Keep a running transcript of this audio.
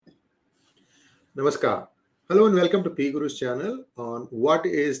Namaskar. Hello and welcome to P Guru's channel on what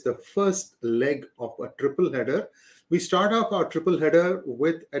is the first leg of a triple header. We start off our triple header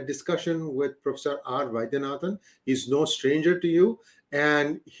with a discussion with Professor R. Vaidyanathan. He's no stranger to you,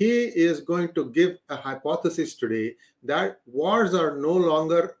 and he is going to give a hypothesis today that wars are no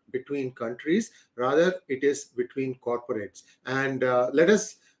longer between countries, rather, it is between corporates. And let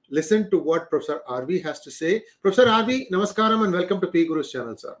us listen to what Professor RV has to say. Professor RV, Namaskaram and welcome to P Guru's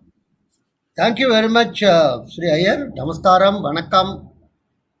channel, sir. Thank you very much, Sri Iyer. Namaskaram, Vanakkam,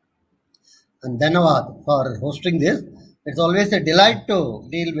 and Dhanavad for hosting this. It's always a delight to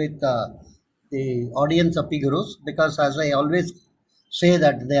deal with the audience of Pigurus because, as I always say,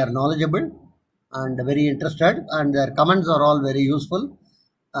 that they are knowledgeable and very interested, and their comments are all very useful.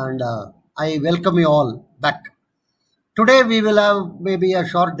 And I welcome you all back. Today, we will have maybe a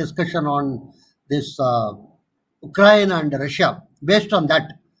short discussion on this Ukraine and Russia. Based on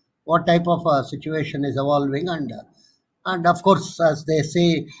that, what type of situation is evolving, and of course, as they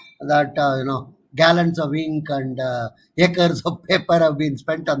say that gallons of ink and acres of paper have been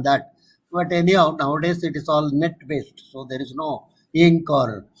spent on that. But anyhow, nowadays it is all net based, so there is no ink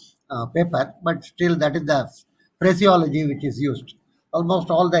or paper. But still, that is the phraseology which is used.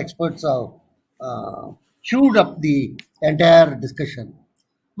 Almost all the experts have chewed up the entire discussion.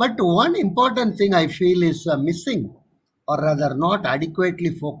 But one important thing I feel is missing, or rather not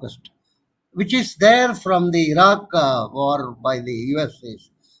adequately focused, which is there from the Iraq war by the USA.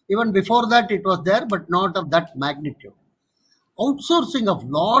 Even before that, it was there, but not of that magnitude. Outsourcing of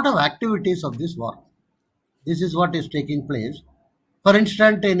lot of activities of this war. This is what is taking place. For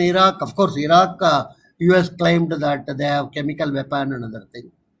instance, in Iraq, of course, US claimed that they have chemical weapon and other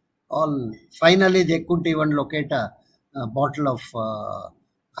thing. All finally they couldn't even locate a bottle of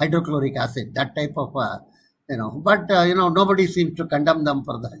hydrochloric acid, that type of but nobody seems to condemn them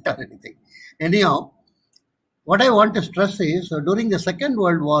for that or anything. Anyhow, what I want to stress is during the Second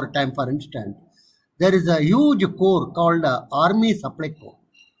World War time, for instance, there is a huge corps called Army Supply Corps.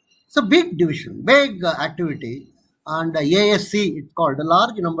 It's a big division, big activity, and ASC it's called. A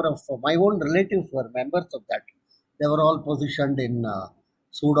large number of my own relatives were members of that. They were all positioned in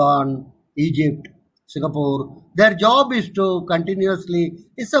Sudan, Egypt, Singapore. Their job is to continuously,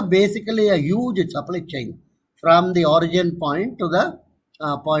 it's basically a huge supply chain from the origin point to the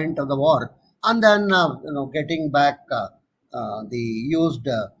point of the war, and then getting back the used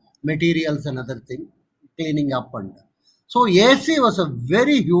materials and other things, cleaning up, and so AC was a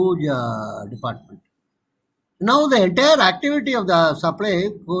very huge department. Now the entire activity of the supply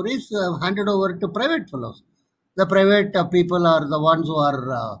corps is handed over to private fellows. The private people are the ones who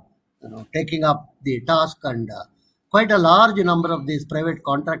are taking up the task, and quite a large number of these private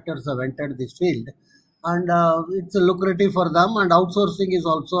contractors have entered this field, and it's lucrative for them, and outsourcing is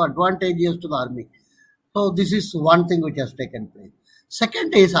also advantageous to the army. So this is one thing which has taken place.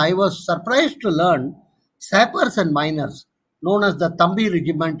 Second is, I was surprised to learn sappers and miners, known as the Thambi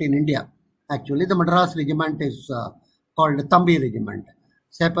regiment in India. Actually, the Madras regiment is called Thambi regiment.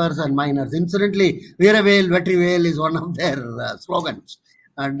 Sappers and miners. Incidentally, Veeravel, Vetrivel is one of their slogans.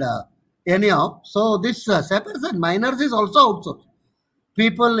 And anyhow, so this sappers and miners is also outsourced.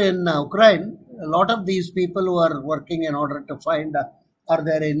 People in Ukraine, a lot of these people who are working in order to find are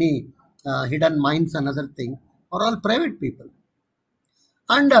there any hidden mines and other things, are all private people.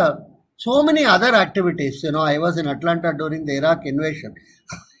 And so many other activities. I was in Atlanta during the Iraq invasion.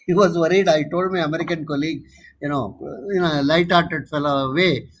 He was worried. I told my American colleague, in a light-hearted fellow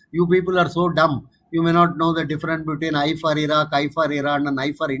way, you people are so dumb. You may not know the difference between I for Iraq, I for Iran, and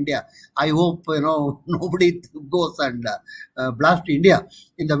I for India. I hope nobody goes and blast India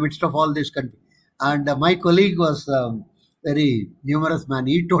in the midst of all this country. And my colleague was very humorous man.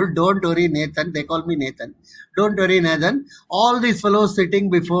 He told, "Don't worry, Nathan." They call me Nathan. "Don't worry, Nathan. All these fellows sitting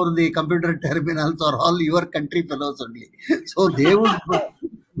before the computer terminals are all your country fellows only. So they would."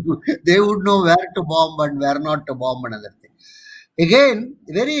 They would know where to bomb and where not to bomb, another thing. Again,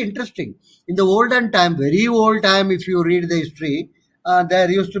 very interesting. In the olden time, very old time, if you read the history, there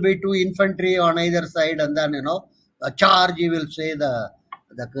used to be two infantry on either side, and then a charge. You will say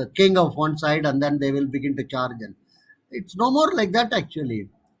the king of one side, and then they will begin to charge. And it's no more like that actually.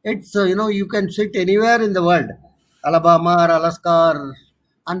 It's you can sit anywhere in the world, Alabama or Alaska,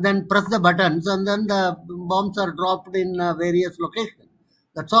 and then press the buttons, and then the bombs are dropped in various locations.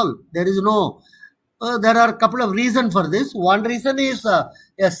 That's all. There is no. There are a couple of reasons for this. One reason is a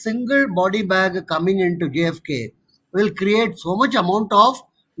single body bag coming into JFK will create so much amount of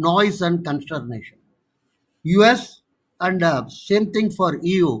noise and consternation. US and same thing for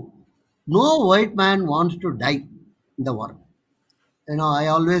EU. No white man wants to die in the war. I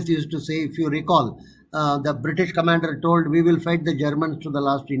always used to say, if you recall, the British commander told, we will fight the Germans to the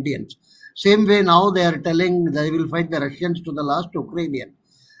last Indians. Same way now they are telling they will fight the Russians to the last Ukrainian.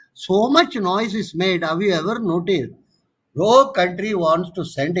 So much noise is made. Have you ever noticed? No country wants to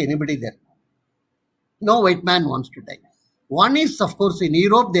send anybody there. No white man wants to die. One is, of course, in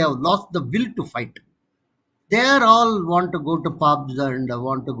Europe, they have lost the will to fight. They are all want to go to pubs and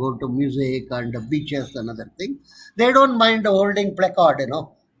want to go to music and beaches and other things. They don't mind holding placard,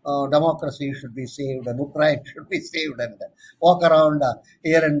 democracy should be saved and Ukraine should be saved, and walk around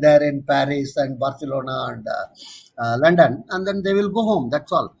here and there in Paris and Barcelona and London, and then they will go home.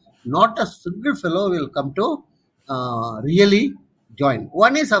 That's all. Not a single fellow will come to really join.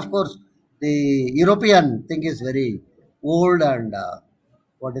 One is, of course, the European thing is very old and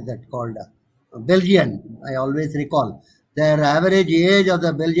what is that called? Belgian, I always recall. Their average age of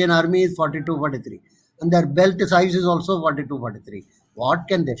the Belgian army is 42, 43. And their belt size is also 42, 43. What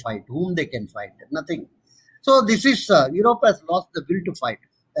can they fight? Whom they can fight? Nothing. So this is, Europe has lost the will to fight.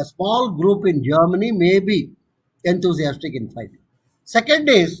 A small group in Germany may be enthusiastic in fighting. Second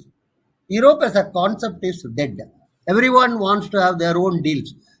is, Europe as a concept is dead. Everyone wants to have their own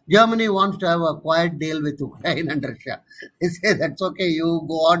deals. Germany wants to have a quiet deal with Ukraine and Russia. They say that's okay, you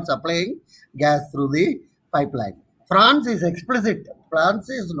go on supplying gas through the pipeline. France is explicit. France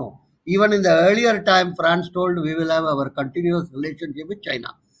is no. Even in the earlier time, France told we will have our continuous relationship with China.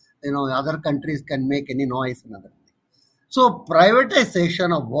 Other countries can make any noise and other things. So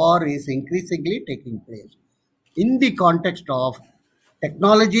privatization of war is increasingly taking place in the context of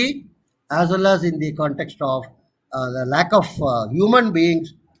technology as well as in the context of the lack of human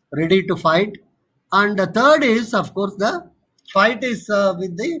beings ready to fight. And the third is, of course, the fight is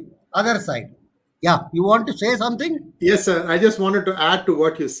with the other side. Yeah, you want to say something? Yes, sir. I just wanted to add to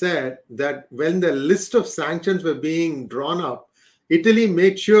what you said, that when the list of sanctions were being drawn up, Italy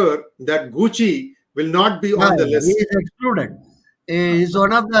made sure that Gucci will not be on the list. He is excluded. He is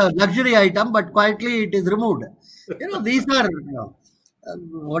one of the luxury item, but quietly it is removed. These are,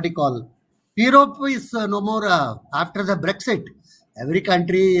 what do you call? Europe is no more after the Brexit. Every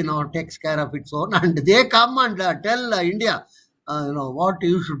country, takes care of its own, and they come and tell India, what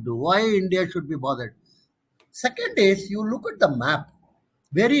you should do, why India should be bothered. Second is, you look at the map,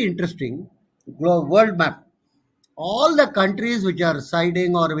 very interesting, world map. All the countries which are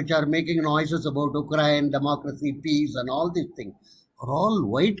siding or which are making noises about Ukraine, democracy, peace, and all these things are all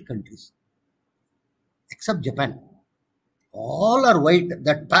white countries, except Japan. All are white.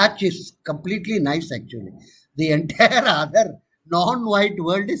 That patch is completely nice, actually. The entire other non-white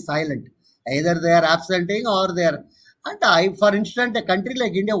world is silent. Either they are absenting or they are. And for instance, a country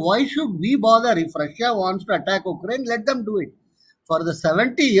like India, why should we bother? If Russia wants to attack Ukraine, let them do it. For the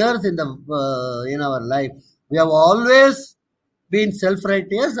 70 years in our life, we have always been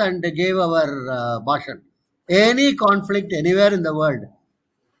self-righteous and gave our bhashan. Any conflict anywhere in the world.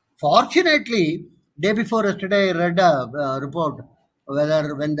 Fortunately, day before yesterday, I read a report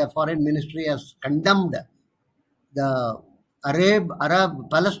when the foreign ministry has condemned the Arab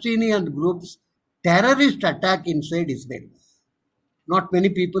Palestinian groups' terrorist attack inside Israel. Not many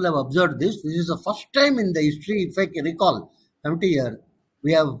people have observed this. This is the first time in the history, if I can recall, 70 years,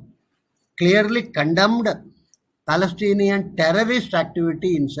 we have clearly condemned Palestinian terrorist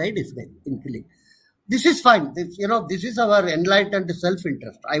activity inside Israel, in killing. This is fine. This is our enlightened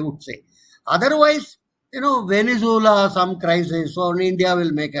self-interest, I would say. Otherwise, Venezuela, some crisis, so India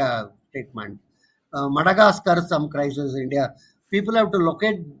will make a statement. Madagascar, some crisis, India. People have to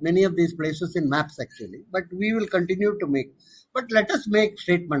locate many of these places in maps, actually. But we will continue to make. But let us make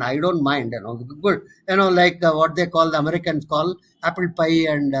statement. I don't mind, good. Like what they call, the Americans call apple pie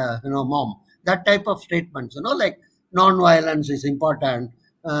and, mom. That type of statements, like non-violence is important,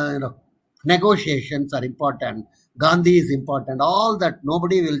 negotiations are important, Gandhi is important, all that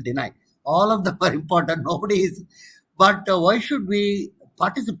nobody will deny. All of them are important, nobody is. But why should we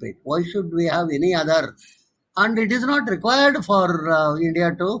participate? Why should we have any other? And it is not required for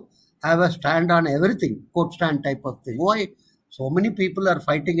India to have a stand on everything, quote stand type of thing. Why? So many people are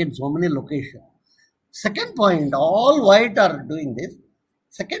fighting in so many locations. Second point, all white are doing this.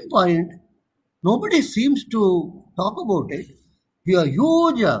 Second point, nobody seems to talk about it. A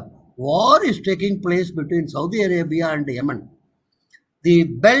huge war is taking place between Saudi Arabia and Yemen. The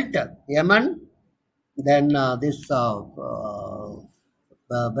belt, Yemen, then this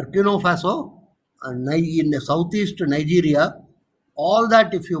Burkina Faso, in the southeast Nigeria, all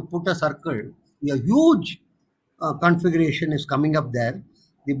that if you put a circle, a huge configuration is coming up there.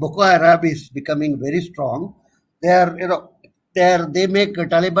 The Boko Haram is becoming very strong. They make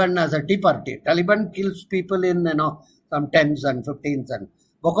Taliban as a tea party. Taliban kills people in some 10s and 15s, and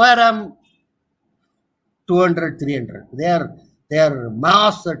Boko Haram 200, 300. They are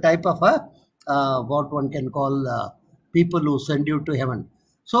mass type of a what one can call people who send you to heaven.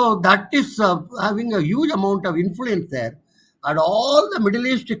 So that is having a huge amount of influence there, and all the Middle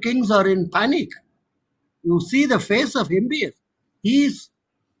East kings are in panic. You see the face of MBS. He's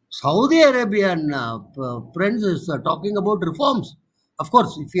Saudi Arabian prince is talking about reforms. Of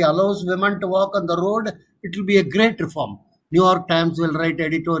course, if he allows women to walk on the road, it will be a great reform. New York Times will write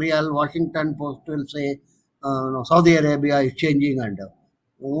editorial, Washington Post will say Saudi Arabia is changing, and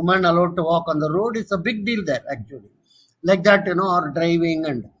women allowed to walk on the road is a big deal there actually. Like that, or driving,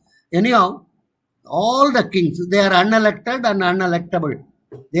 and anyhow, all the kings, they are unelected and unelectable.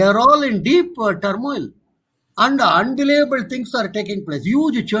 They are all in deep turmoil. And unbelievable things are taking place.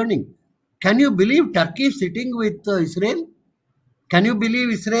 Huge churning. Can you believe Turkey sitting with Israel? Can you believe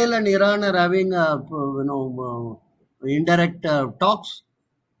Israel and Iran are having indirect talks?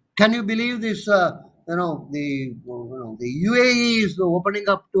 Can you believe this? The UAE is opening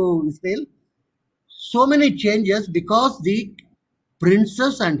up to Israel. So many changes because the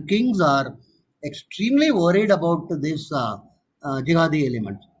princes and kings are extremely worried about this jihadi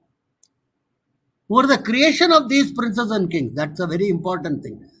element. For the creation of these princes and kings, that's a very important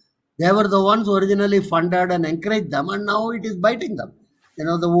thing. They were the ones who originally funded and encouraged them, and now it is biting them.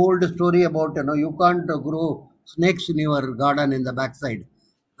 The old story about, you can't grow snakes in your garden in the backside.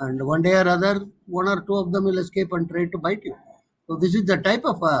 And one day or other, one or two of them will escape and try to bite you. So this is the type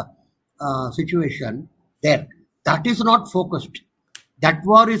of situation there. That is not focused. That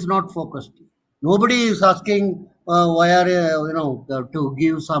war is not focused. Nobody is asking why are, to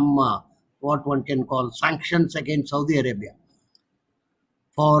give some... what one can call sanctions against Saudi Arabia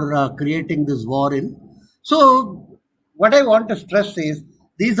for creating this war in. So, what I want to stress is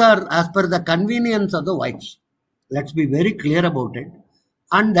these are as per the convenience of the whites. Let's be very clear about it.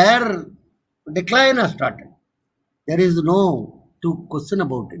 And their decline has started. There is no to question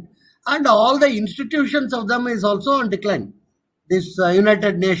about it. And all the institutions of them is also on decline. This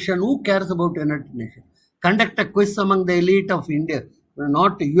United Nations, who cares about United Nations? Conduct a quiz among the elite of India.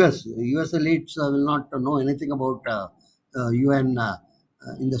 Not US. US elites will not know anything about UN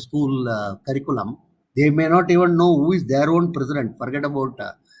in the school curriculum. They may not even know who is their own president. Forget about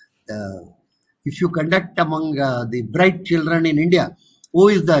if you conduct among the bright children in India, who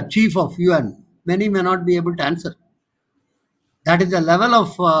is the chief of UN, many may not be able to answer. That is the level of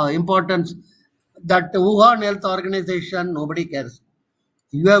importance that Wuhan Health Organization, nobody cares.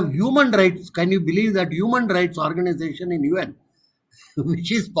 You have human rights. Can you believe that human rights organization in UN,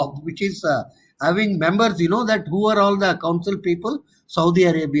 which is having members, that who are all the council people? Saudi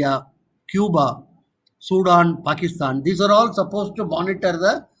Arabia, Cuba, Sudan, Pakistan. These are all supposed to monitor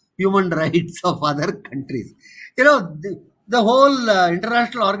the human rights of other countries. The whole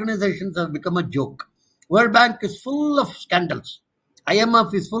international organizations have become a joke. World Bank is full of scandals.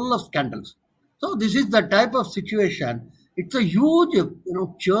 IMF is full of scandals. So this is the type of situation. It's a huge,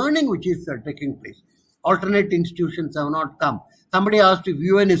 churning which is taking place. Alternate institutions have not come. Somebody asked if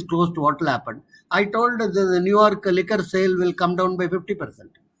UN is closed, what will happen? I told the New York liquor sale will come down by 50%.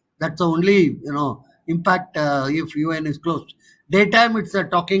 That's the only, impact if UN is closed. Daytime, it's a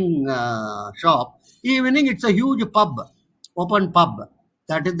talking shop. Evening, it's a huge pub, open pub.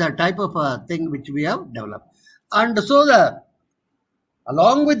 That is the type of thing which we have developed. And so,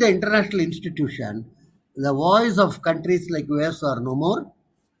 along with the international institution, the voice of countries like US are no more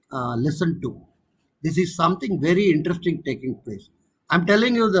listened to. This is something very interesting taking place. I'm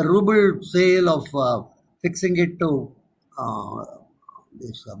telling you, the ruble sale of fixing it to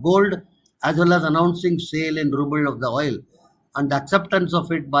this gold, as well as announcing sale in ruble of the oil, and the acceptance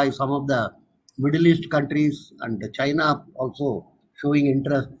of it by some of the Middle East countries and China also showing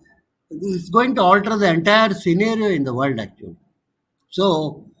interest. It's going to alter the entire scenario in the world actually.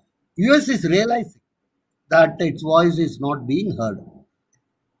 So, US is realizing that its voice is not being heard.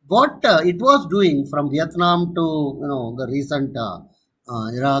 What it was doing from Vietnam to the recent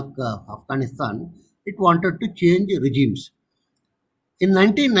Iraq, Afghanistan, it wanted to change regimes. In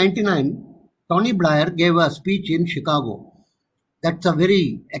 1999, Tony Blair gave a speech in Chicago. That's a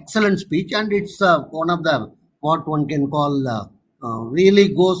very excellent speech, and it's one of the what one can call really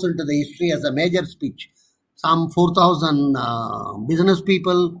goes into the history as a major speech. Some 4,000 business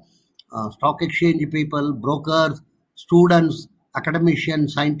people, stock exchange people, brokers, students,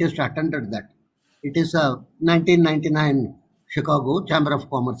 academicians, scientists attended that. It is a 1999 Chicago Chamber of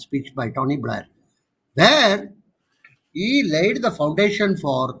Commerce speech by Tony Blair, where he laid the foundation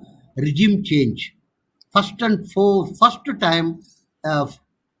for regime change. First time,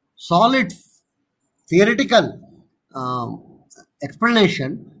 solid theoretical um,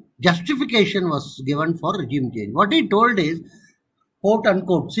 explanation, justification was given for regime change. What he told is, quote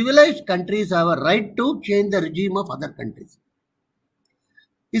unquote, civilized countries have a right to change the regime of other countries.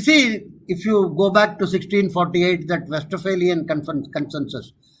 You see, if you go back to 1648, that Westphalian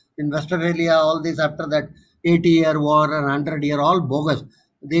consensus, in Westphalia, all this after that 80-year war and 100-year, all bogus.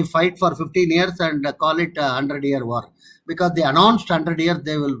 They fight for 15 years and call it a 100-year war. Because they announced 100 years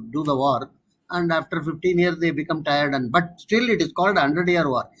they will do the war, and after 15 years they become tired. But still it is called 100-year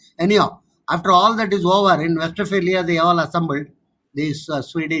war. Anyhow, after all that is over, in Westphalia they all assembled, these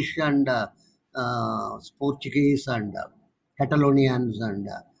Swedish and Portuguese and Catalonians and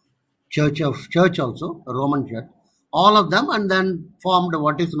church also, Roman church, all of them, and then formed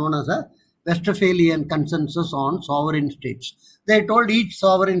what is known as a Westphalian consensus on sovereign states. They told each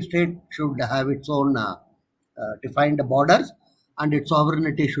sovereign state should have its own defined borders and its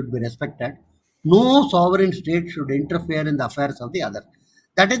sovereignty should be respected. No sovereign state should interfere in the affairs of the other.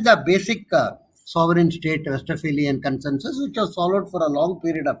 That is the basic sovereign state Westphalian consensus, which was followed for a long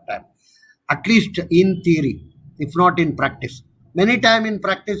period of time, at least in theory, if not in practice. Many times in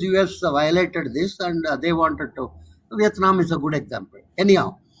practice, US violated this, and they wanted to. Vietnam is a good example.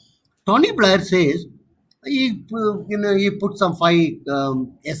 Anyhow, Tony Blair says he put some 5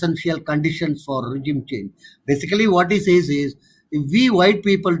 essential conditions for regime change. Basically, what he says is, if we white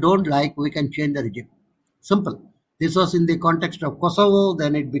people don't like, we can change the regime. Simple. This was in the context of Kosovo,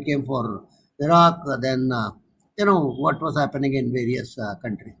 then it became for Iraq, then what was happening in various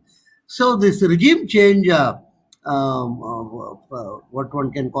countries. So this regime change, what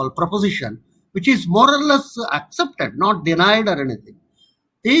one can call proposition, which is more or less accepted, not denied or anything,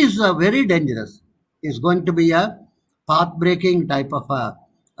 is very dangerous. Is going to be a path-breaking type of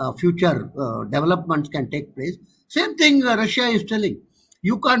future developments can take place. Same thing Russia is telling.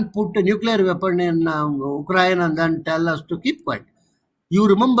 You can't put a nuclear weapon in Ukraine and then tell us to keep quiet. You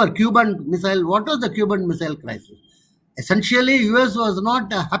remember Cuban missile. What was the Cuban missile crisis? Essentially, US was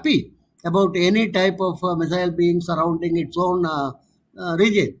not happy about any type of missile being surrounding its own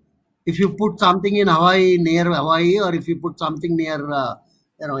region. If you put something in Hawaii, near Hawaii, or if you put something near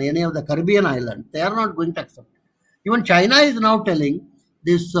any of the Caribbean islands, they are not going to accept it. Even China is now telling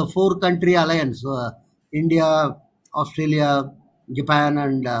this 4-country alliance, India, Australia, Japan,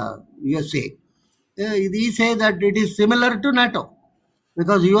 and USA. They say that it is similar to NATO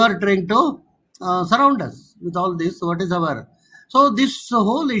because you are trying to surround us with all this. What is our. So, this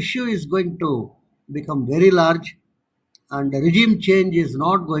whole issue is going to become very large, and regime change is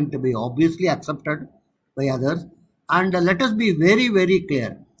not going to be obviously accepted by others. And let us be very, very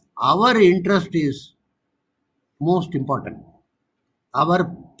clear. Our interest is most important.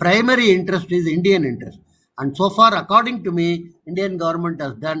 Our primary interest is Indian interest. And so far, according to me, Indian government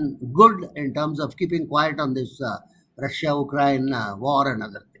has done good in terms of keeping quiet on this Russia-Ukraine war and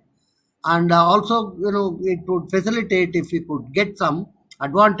other things. And also, it would facilitate if we could get some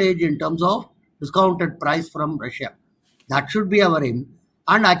advantage in terms of discounted price from Russia. That should be our aim.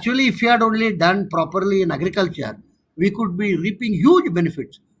 And actually, if we had only done properly in agriculture, we could be reaping huge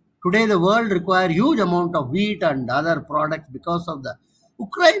benefits. Today, the world requires huge amount of wheat and other products because of the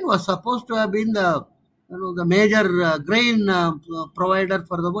Ukraine was supposed to have been the major grain provider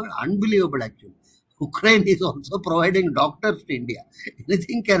for the world. Unbelievable, actually. Ukraine is also providing doctors to India.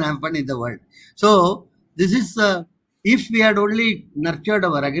 Anything can happen in the world. So, this is, if we had only nurtured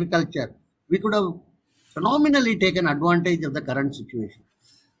our agriculture, we could have phenomenally taken advantage of the current situation.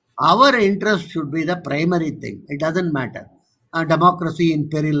 Our interest should be the primary thing. It doesn't matter. Democracy in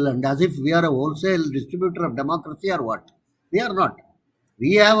peril, and as if we are a wholesale distributor of democracy or what. We are not.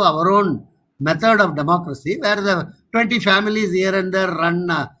 We have our own method of democracy where the 20 families here and there run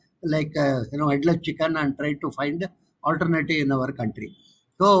headless chicken and try to find alternative in our country.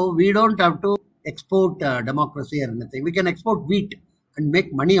 So we don't have to export democracy or anything. We can export wheat and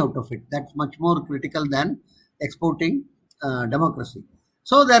make money out of it. That's much more critical than exporting democracy.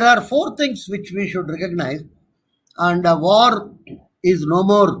 So there are 4 things which we should recognize, and war is no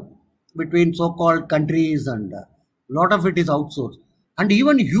more between so-called countries, and a lot of it is outsourced. And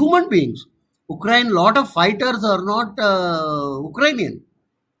even human beings, Ukraine, lot of fighters are not Ukrainian.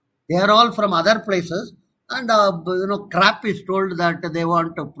 They are all from other places, and crap is told that they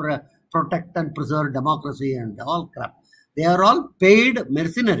want to protect and preserve democracy and all crap. They are all paid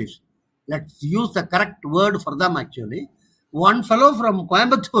mercenaries. Let's use the correct word for them actually. One fellow from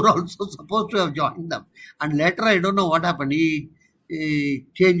Coimbatore also supposed to have joined them. And later, I don't know what happened. He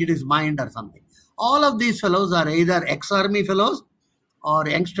changed his mind or something. All of these fellows are either ex-army fellows or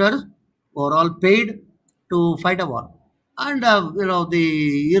youngsters who are all paid to fight a war. And,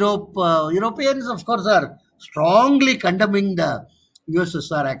 the Europeans, of course, are strongly condemning the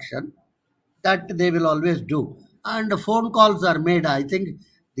USSR action, that they will always do. And phone calls are made. I think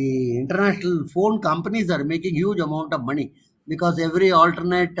the international phone companies are making huge amount of money because every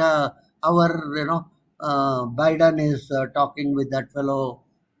alternate hour, Biden is talking with that fellow,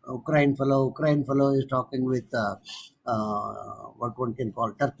 Ukraine fellow is talking with what one can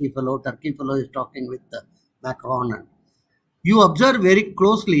call Turkey fellow is talking with Macron. And you observe very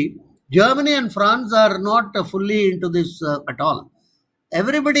closely, Germany and France are not fully into this at all.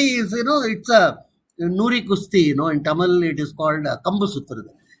 Everybody is, it's a Nuri Kusti, in Tamil it is called Kambu Sutra.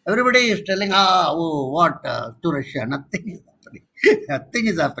 Everybody is telling, what to Russia? Nothing is happening. Nothing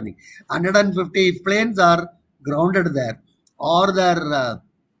is happening. 150 planes are grounded there, or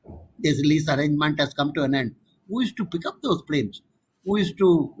this lease arrangement has come to an end. Who is to pick up those planes? Who is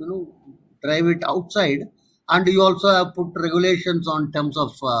to, drive it outside? And you also have put regulations on terms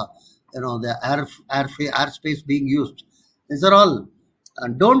of, the airspace being used. These are all.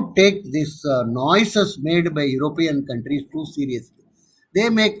 Don't take these noises made by European countries too seriously. They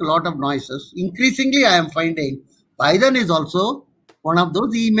make a lot of noises. Increasingly, I am finding Biden is also one of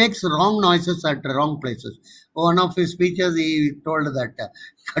those. He makes wrong noises at wrong places. One of his speeches, he told that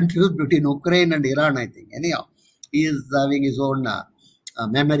confused between Ukraine and Iran, I think. Anyhow, he is having his own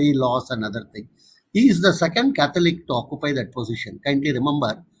memory loss and other thing. He is the second Catholic to occupy that position. Kindly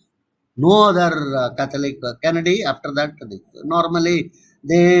remember, no other Catholic Kennedy after that. Normally,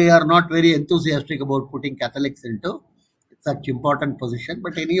 they are not very enthusiastic about putting Catholics into such important position.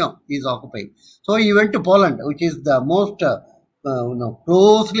 But anyhow, he is occupying. So he went to Poland, which is the most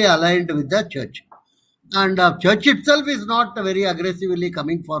closely aligned with the church. And church itself is not very aggressively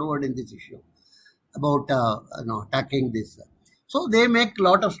coming forward in this issue about attacking this. So they make a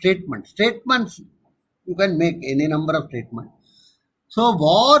lot of statements. Statements, you can make any number of statements. So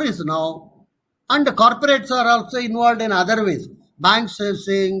war is now, and the corporates are also involved in other ways. Banks are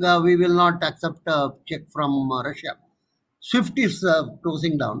saying we will not accept a check from Russia. SWIFT is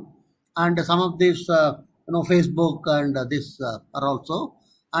closing down, and some of these, Facebook and this are also,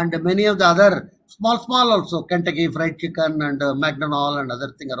 and many of the other small also, Kentucky Fried Chicken and McDonald's and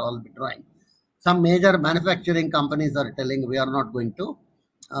other things are all withdrawing. Some major manufacturing companies are telling we are not going to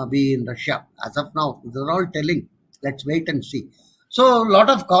be in Russia. As of now, they're all telling, let's wait and see. So a lot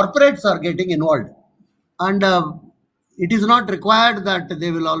of corporates are getting involved, and it is not required that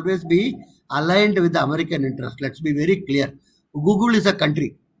they will always be aligned with the American interest. Let's be very clear. Google is a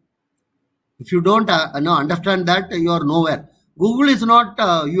country. If you don't understand that, you are nowhere. Google is not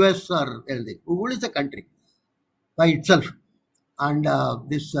US or anything. Google is a country by itself. And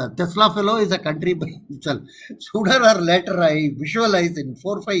this Tesla fellow is a country by itself. Sooner or later, I visualize in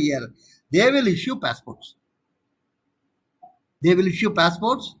 4 or 5 years, they will issue passports. They will issue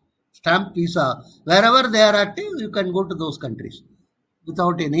passports, stamp visa. Wherever they are active, you can go to those countries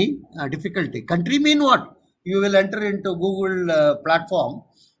without any difficulty. Country mean what? You will enter into Google platform.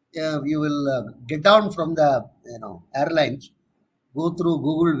 You will get down from the airlines, go through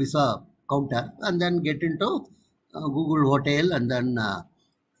Google visa counter, and then get into Google hotel, and then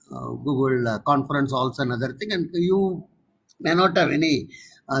Google conference halls and other thing. And you may not have any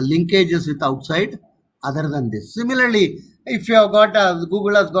linkages with outside other than this. Similarly, if you have got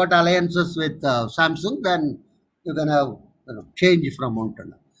Google has got alliances with Samsung, then you can have change from one to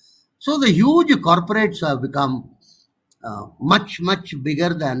another. So the huge corporates have become much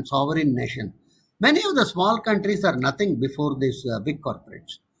bigger than sovereign nation. Many of the small countries are nothing before these big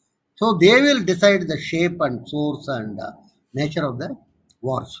corporates. So they will decide the shape and source and nature of the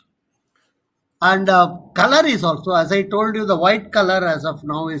wars. And color is also, as I told you, the white color as of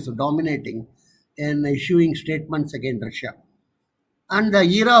now is dominating in issuing statements against Russia. And the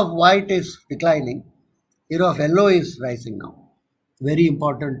era of white is declining. Era of yellow is rising now. Very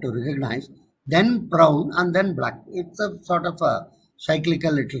important to recognize. Then brown and then black. It's a sort of a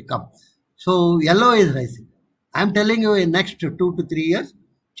cyclical, it will come. So yellow is rising. I'm telling you, in next 2 to 3 years,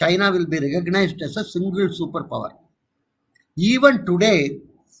 China will be recognized as a single superpower. Even today,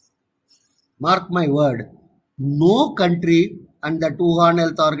 mark my word, no country, and the Wuhan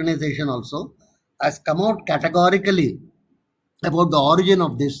Health Organization also, has come out categorically about the origin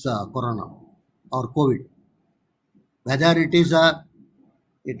of this corona or COVID. Whether it is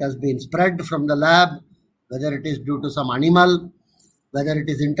it has been spread from the lab, whether it is due to some animal, whether it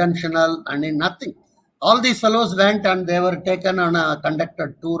is intentional, and in nothing. All these fellows went and they were taken on a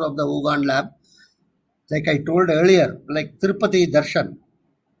conducted tour of the Wuhan lab. Like I told earlier, like Tirupati Darshan.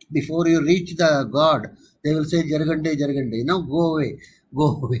 Before you reach the God, they will say, Jargande, Jargande, go away.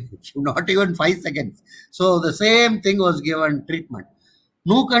 Not even 5 seconds. So the same thing was given treatment.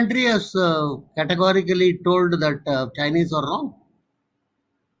 No country has categorically told that Chinese are wrong.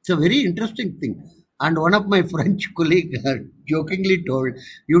 It's a very interesting thing. And one of my French colleagues jokingly told,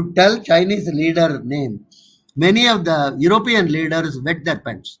 you tell Chinese leader name, many of the European leaders wet their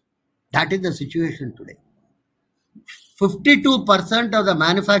pants. That is the situation today. 52% of the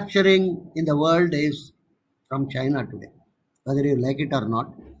manufacturing in the world is from China today, whether you like it or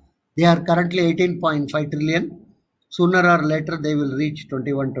not. They are currently 18.5 trillion. Sooner or later, they will reach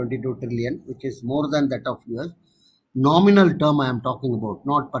 21, 22 trillion, which is more than that of US. Nominal term I am talking about,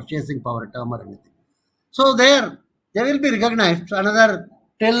 not purchasing power term or anything. So there, they will be recognized. Another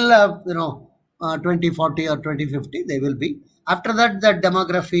till 2040 or 2050, they will be. After that, the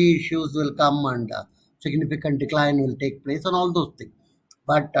demography issues will come and significant decline will take place and all those things.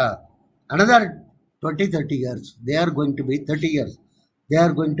 But another 20, 30 years, they are going to be 30 years. They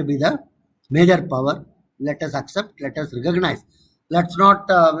are going to be the major power. Let us accept. Let us recognize. Let's not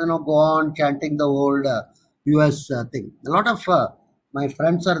go on chanting the old US thing. A lot of my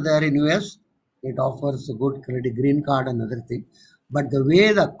friends are there in US. It offers a good credit, green card and other thing. But the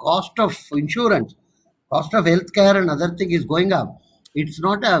way the cost of insurance, cost of healthcare and other thing is going up, it's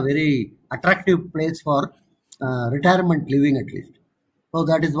not a very attractive place for retirement living at least. So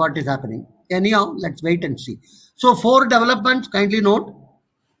that is what is happening. Anyhow, let's wait and see. So four developments, kindly note,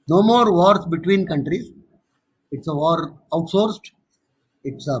 no more wars between countries. It's a war outsourced.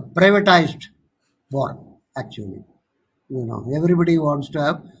 It's a privatized war, actually. Everybody wants to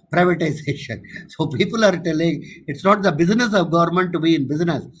have privatization. So people are telling it's not the business of government to be in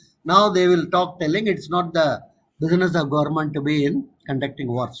business. Now they will talk telling it's not the business of government to be in conducting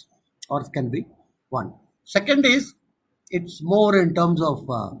wars. Wars can be one. Second is it's more in terms of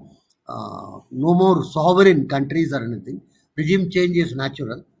no more sovereign countries or anything. Regime change is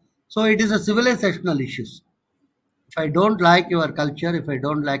natural. So it is a civilizational issues. If I don't like your culture, if I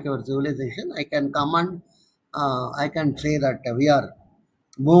don't like your civilization, I can come and I can say that we are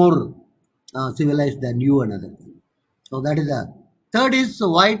more civilized than you and other thing. So that is a third is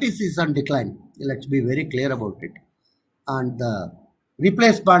white is on decline. Let's be very clear about it. And the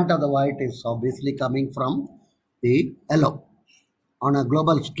replacement of the white is obviously coming from the yellow on a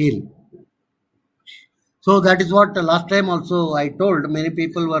global scale. So that is what last time also I told. Many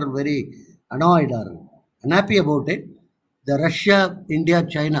people were very annoyed or unhappy about it. The Russia, India,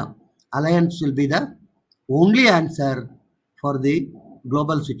 China alliance will be the only answer for the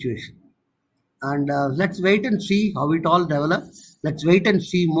global situation. And let's wait and see how it all develops. Let's wait and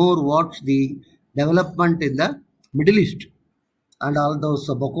see more what's the development in the Middle East and all those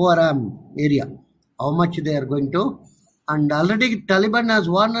Boko Haram area, how much they are going to. And already Taliban has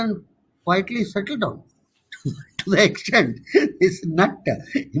won and quietly settled down. To the extent this nut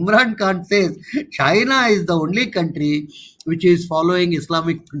Imran Khan says China is the only country which is following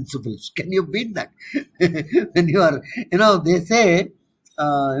Islamic principles. Can you beat that? When you are, they say,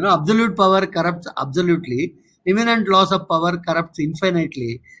 absolute power corrupts absolutely. Imminent loss of power corrupts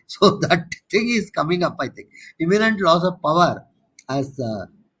infinitely. So that thing is coming up, I think. Imminent loss of power has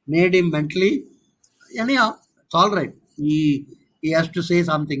made him mentally. Anyhow, it's all right. He has to say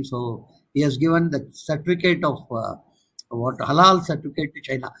something. So he has given the certificate of what halal certificate to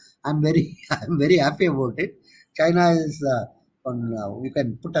China. I'm very happy about it. China is you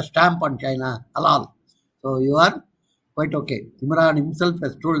can put a stamp on China halal. So you are quite okay. Imran himself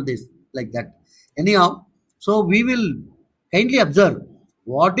has told this like that. Anyhow, so we will kindly observe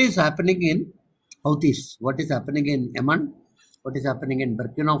what is happening in Houthis, what is happening in Yemen, what is happening in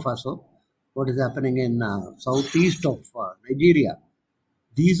Burkina Faso, what is happening in southeast of Nigeria.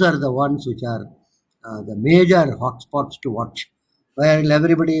 These are the ones which are the major hotspots to watch. While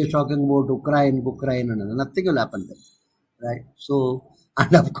everybody is talking about Ukraine, and nothing will happen there, right? So,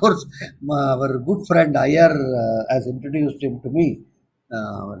 and of course, our good friend Iyer has introduced him to me.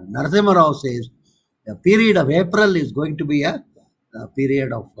 Narasimha Rao says the period of April is going to be a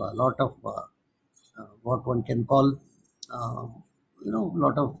period of a lot of what one can call,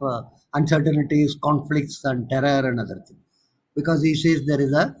 lot of uncertainties, conflicts, and terror and other things. Because he says there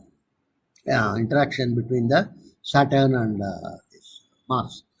is a interaction between the Saturn and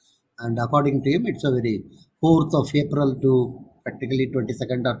Mars. And according to him, it's a very 4th of April to practically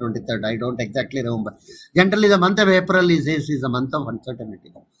 22nd or 23rd. I don't exactly remember. Generally, the month of April is a month of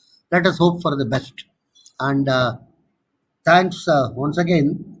uncertainty. Let us hope for the best. And thanks once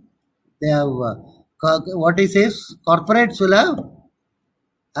again. They have what he says. Corporates will have,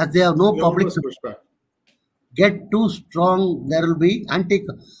 as they have no public pushback. Get too strong, there will be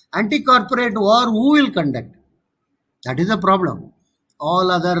anti-corporate war. Who will conduct? That is a problem. All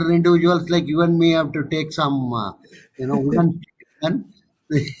other individuals like you and me have to take some, wooden stick and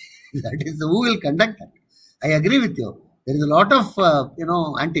That is who will conduct that. I agree with you. There is a lot of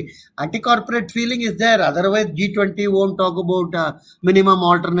anti-corporate feeling is there. Otherwise, G20 won't talk about minimum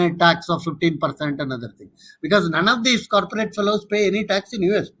alternate tax of 15% and other thing, because none of these corporate fellows pay any tax in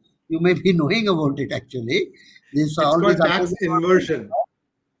US. You may be knowing about it actually. It's called tax inversion.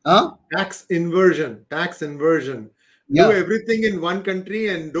 Huh? Tax inversion. Tax inversion. Yeah. Do everything in one country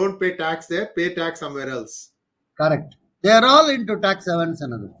and don't pay tax there. Pay tax somewhere else. Correct. They are all into tax havens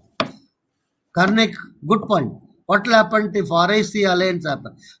and other. Karnik, good point. What will happen if RIC alliance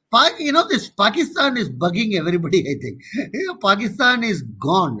happen? This Pakistan is bugging everybody. I think Pakistan is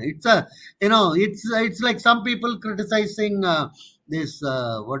gone. It's like some people criticizing this.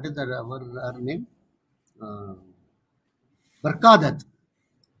 What is her name? Barkadat,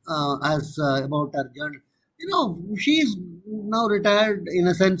 as about her journey. She's now retired in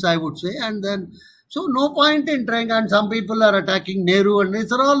a sense, I would say, and then so no point in trying. And some people are attacking Nehru, and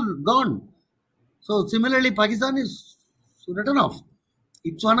it's all gone. So similarly, Pakistan is written off.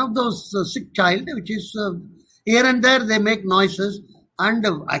 It's one of those sick child, which is here and there they make noises. And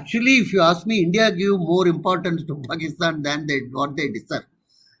actually, if you ask me, India give more importance to Pakistan than what they deserve.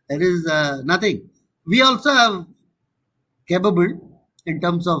 There is nothing. We also have capable in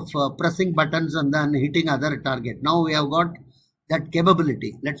terms of pressing buttons and then hitting other target. Now we have got that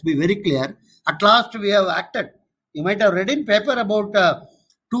capability. Let's be very clear. At last, we have acted. You might have read in paper about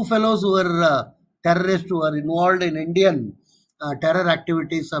two fellows who were terrorists who were involved in Indian terror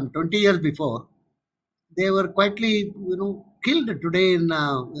activities some 20 years before. They were quietly, killed today in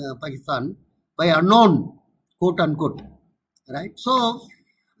Pakistan by unknown, quote unquote. Right? So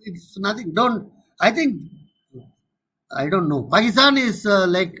it's nothing. I don't know. Pakistan is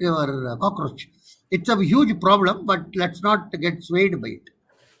like your cockroach. It's a huge problem, but let's not get swayed by it.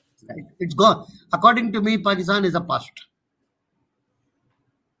 Right? It's gone. According to me, Pakistan is a past.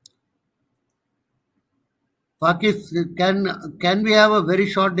 Pakistan, can we have a very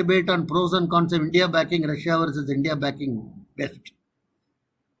short debate on pros and cons of India backing Russia versus India backing West?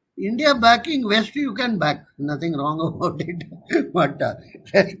 India backing West, you can back. Nothing wrong about it. But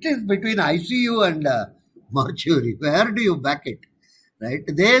West is between ICU and mortuary. Where do you back it? Right?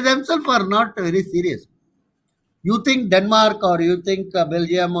 They themselves are not very serious. You think Denmark or you think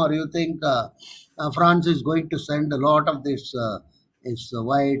Belgium or you think France is going to send a lot of these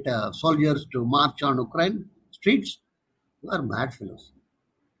white soldiers to march on Ukraine streets? You are mad fellows.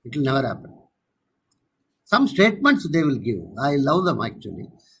 It will never happen. Some statements they will give. I love them actually.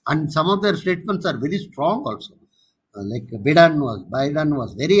 And some of their statements are very strong also. Like Biden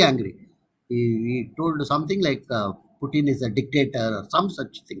was very angry. He told something like Putin is a dictator or some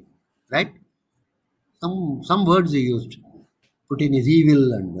such thing. Right? Some words he used. Putin is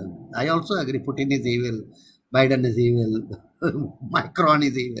evil, and I also agree. Putin is evil. Biden is evil. Macron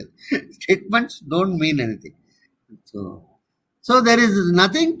is evil. Statements don't mean anything. So there is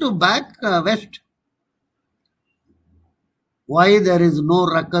nothing to back West. Why there is no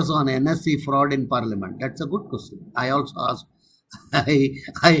ruckus on NSE fraud in Parliament? That's a good question. I also asked.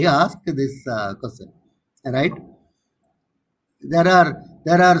 I asked this question. Right? There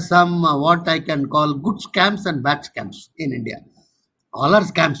are some what I can call good scams and bad scams in India. All are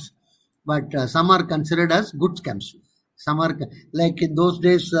scams, but some are considered as good scams. Some are like in those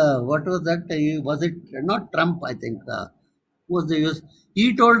days. What was that? Was it not Trump? I think was the US.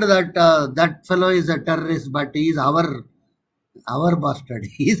 He told that that fellow is a terrorist, but he is our bastard.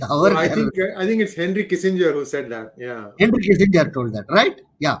 He is our. I think it's Henry Kissinger who said that. Yeah. Henry Kissinger told that, right?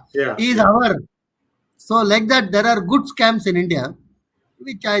 Yeah. He is our. So like that, there are good scams in India,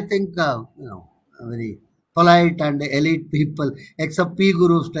 which I think very polite and elite people, except P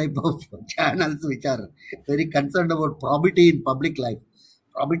Gurus type of channels, which are very concerned about probity in public life.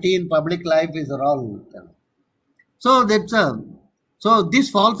 Probity in public life is all. So that's so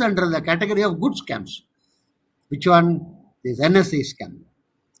this falls under the category of good scams. Which one? This NSA scam,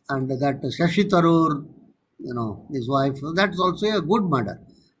 and that Shashi Tharoor, his wife. That's also a good murder.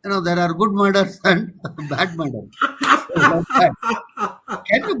 There are good murders and bad murders.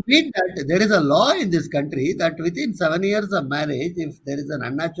 Can you beat that? There is a law in this country that within 7 years of marriage, if there is an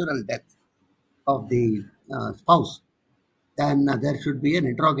unnatural death of the spouse, then there should be an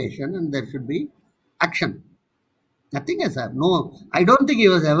interrogation and there should be action. Nothing has happened. No, I don't think he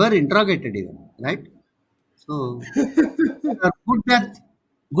was ever interrogated even, right? So, good death,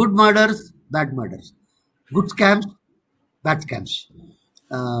 good murders, bad murders. Good scams, bad scams.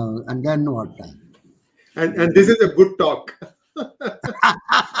 And then what? And this is a good talk.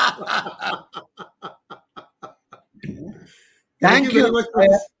 Thank you very much.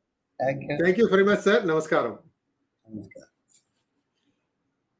 Thank you. Thank you very much, sir. Namaskaram.